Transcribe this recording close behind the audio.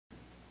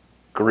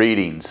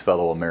Greetings,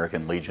 fellow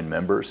American Legion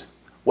members.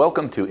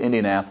 Welcome to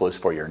Indianapolis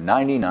for your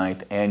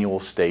 99th Annual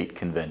State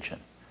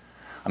Convention.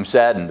 I'm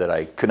saddened that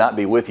I could not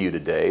be with you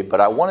today, but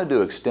I wanted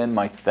to extend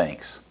my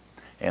thanks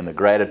and the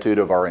gratitude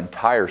of our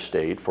entire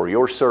state for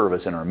your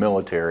service in our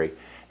military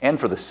and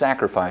for the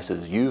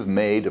sacrifices you've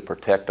made to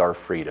protect our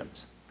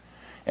freedoms.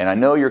 And I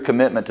know your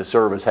commitment to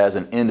service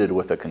hasn't ended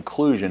with the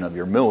conclusion of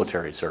your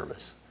military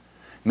service.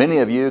 Many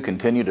of you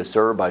continue to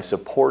serve by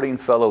supporting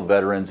fellow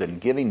veterans and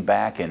giving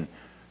back in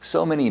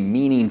so many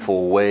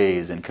meaningful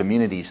ways in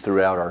communities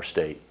throughout our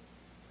state.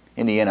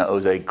 Indiana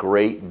owes a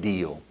great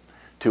deal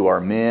to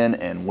our men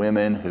and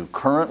women who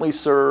currently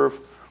serve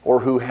or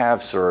who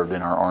have served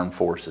in our armed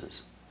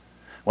forces.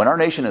 When our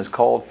nation is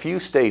called, few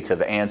states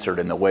have answered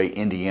in the way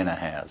Indiana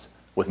has,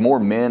 with more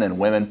men and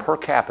women per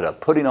capita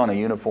putting on a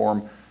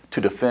uniform to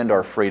defend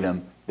our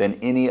freedom than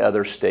any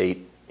other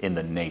state in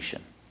the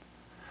nation.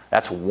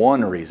 That's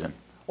one reason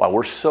why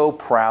we're so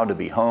proud to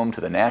be home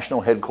to the national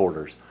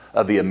headquarters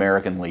of the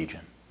American Legion,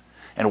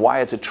 and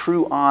why it's a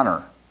true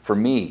honor for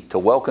me to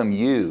welcome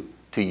you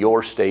to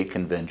your state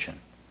convention.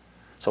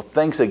 So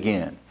thanks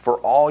again for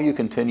all you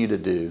continue to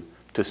do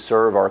to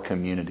serve our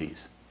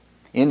communities.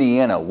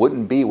 Indiana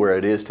wouldn't be where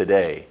it is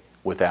today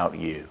without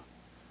you.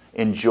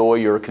 Enjoy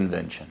your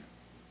convention.